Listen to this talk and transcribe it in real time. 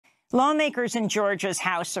Lawmakers in Georgia's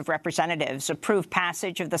House of Representatives approved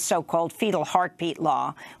passage of the so-called fetal heartbeat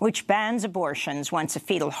law, which bans abortions once a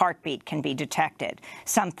fetal heartbeat can be detected,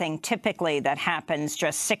 something typically that happens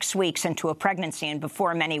just 6 weeks into a pregnancy and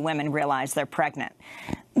before many women realize they're pregnant.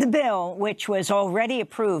 The bill, which was already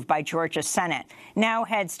approved by Georgia's Senate, now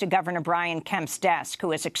heads to Governor Brian Kemp's desk,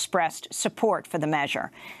 who has expressed support for the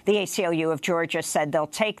measure. The ACLU of Georgia said they'll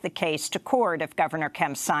take the case to court if Governor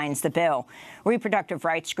Kemp signs the bill. Reproductive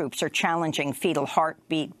rights groups are challenging fetal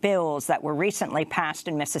heartbeat bills that were recently passed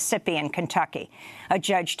in Mississippi and Kentucky. A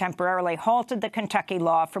judge temporarily halted the Kentucky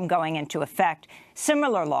law from going into effect.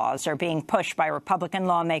 Similar laws are being pushed by Republican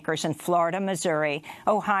lawmakers in Florida, Missouri,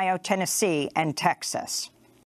 Ohio, Tennessee, and Texas.